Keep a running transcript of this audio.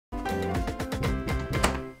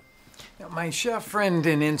My chef friend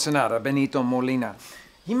in Ensenada, Benito Molina,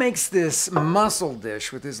 he makes this mussel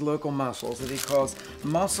dish with his local mussels that he calls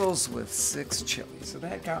mussels with 6 chilies. So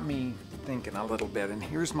that got me thinking a little bit, and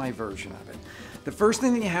here's my version of it. The first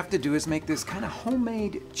thing that you have to do is make this kind of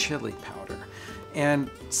homemade chili powder. And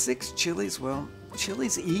 6 chilies, well,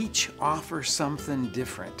 chilies each offer something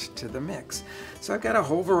different to the mix. So I've got a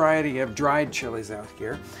whole variety of dried chilies out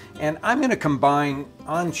here, and I'm going to combine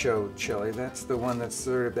ancho chili. That's the one that's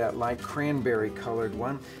sort of that light cranberry colored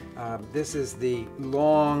one. This is the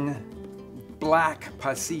long black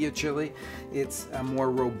pasilla chili. It's a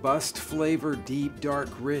more robust flavor, deep, dark,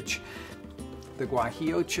 rich. The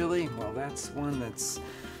guajillo chili, well, that's one that's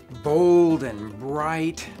bold and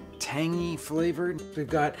bright, tangy flavored. We've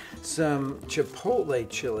got some chipotle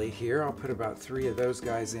chili here. I'll put about 3 of those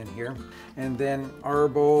guys in here. And then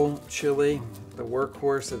arbol chili, the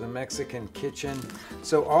workhorse of the Mexican kitchen.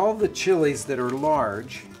 So all the chilies that are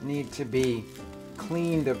large need to be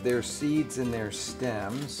cleaned of their seeds and their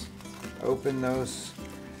stems. Open those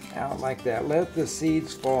out like that. Let the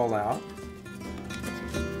seeds fall out.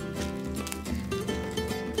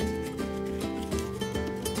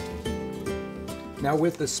 Now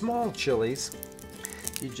with the small chilies,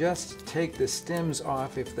 you just take the stems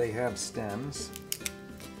off if they have stems.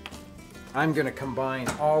 I'm going to combine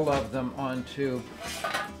all of them onto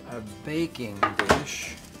a baking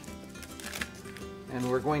dish, and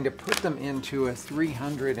we're going to put them into a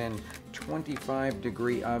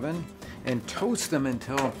 325-degree oven and toast them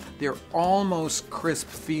until they're almost crisp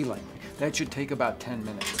feeling. That should take about 10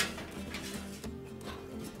 minutes.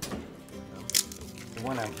 You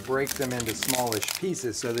want to break them into smallish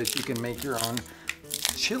pieces so that you can make your own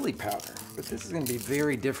chili powder. But this is going to be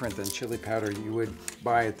very different than chili powder you would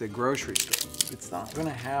buy at the grocery store. It's not going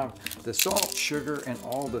to have the salt, sugar, and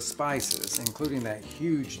all the spices, including that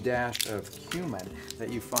huge dash of cumin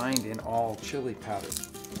that you find in all chili powder.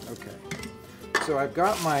 Okay, so I've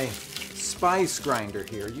got my spice grinder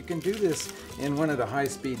here. You can do this in one of the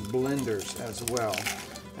high-speed blenders as well.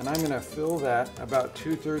 And I'm going to fill that about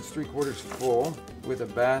 2/3, 3/4 full with a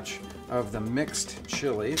batch of the mixed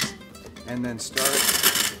chilies, and then start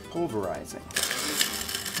pulverizing.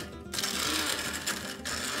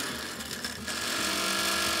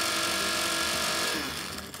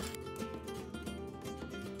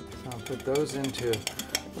 So I'll put those into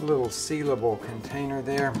a little sealable container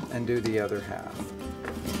there and do the other half.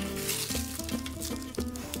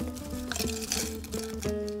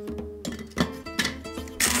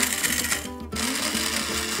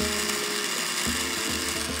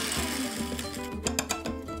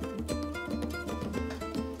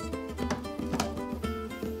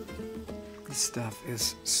 This stuff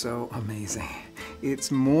is so amazing. It's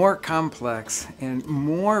more complex and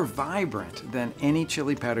more vibrant than any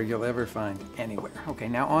chili powder you'll ever find anywhere. Okay,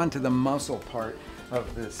 now on to the mussel part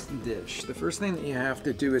of this dish. The first thing that you have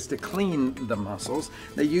to do is to clean the mussels.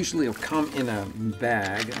 They usually will come in a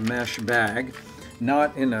bag, a mesh bag,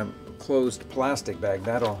 not in a closed plastic bag.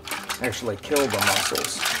 That'll actually kill the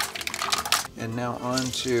mussels. And now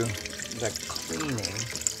on to the cleaning.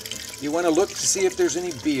 You want to look to see if there's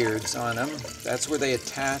any beards on them. That's where they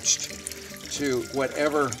attached to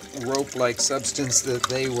whatever rope-like substance that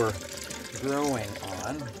they were growing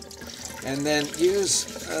on. And then use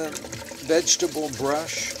a vegetable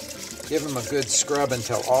brush. Give them a good scrub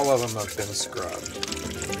until all of them have been scrubbed.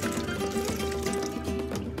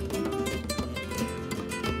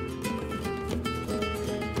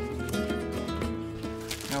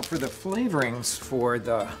 Now for the flavorings for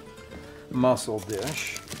the mussel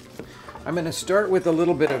dish, I'm going to start with a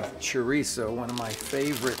little bit of chorizo. One of my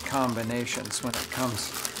favorite combinations when it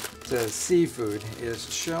comes to seafood is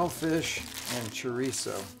shellfish and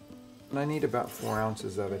chorizo. And I need about 4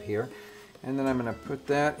 ounces of it here. And then I'm going to put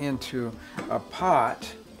that into a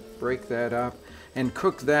pot, break that up, and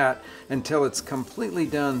cook that until it's completely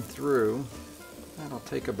done through. That'll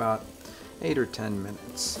take about 8 or 10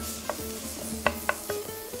 minutes.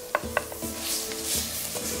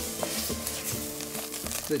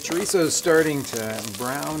 The chorizo is starting to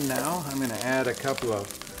brown now. I'm going to add a couple of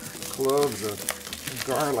cloves of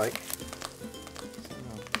garlic.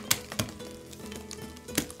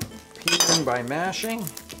 Peeling by mashing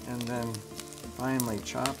and then finely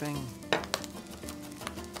chopping.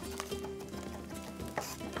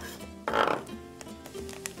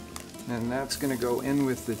 And that's going to go in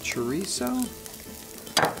with the chorizo.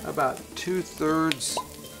 About 2/3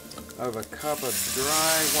 of a cup of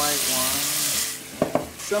dry white wine.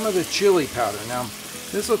 Some of the chili powder. Now,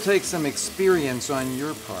 this will take some experience on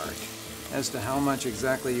your part as to how much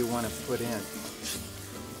exactly you want to put in.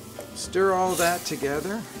 Stir all that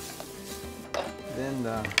together. Then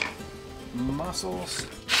the mussels.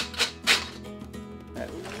 That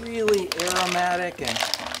really aromatic and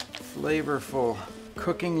flavorful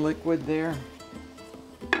cooking liquid there.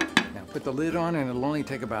 Now put the lid on and it'll only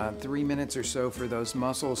take about 3 minutes or so for those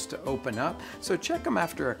mussels to open up. So check them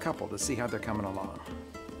after a couple to see how they're coming along.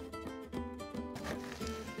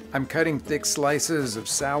 I'm cutting thick slices of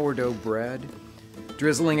sourdough bread,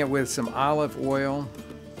 drizzling it with some olive oil,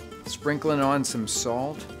 sprinkling on some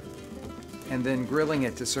salt, and then grilling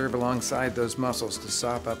it to serve alongside those mussels to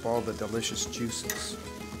sop up all the delicious juices.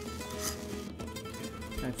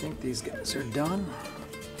 I think these guys are done,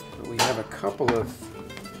 but we have a couple of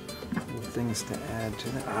little things to add to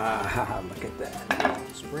them. Ah, look at that.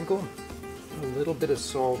 Sprinkle a little bit of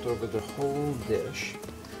salt over the whole dish.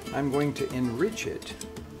 I'm going to enrich it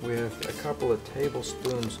with a couple of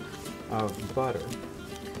tablespoons of butter.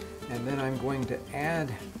 And then I'm going to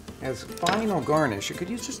add, as final garnish, you could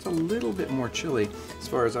use just a little bit more chili as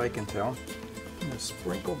far as I can tell. I'm going to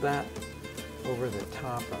sprinkle that over the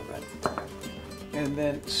top of it. And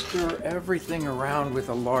then stir everything around with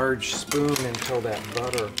a large spoon until that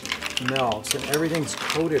butter melts and everything's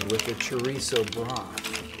coated with the chorizo broth.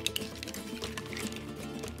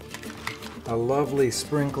 A lovely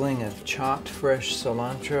sprinkling of chopped fresh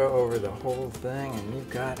cilantro over the whole thing, and you've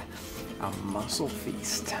got a mussel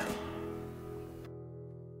feast.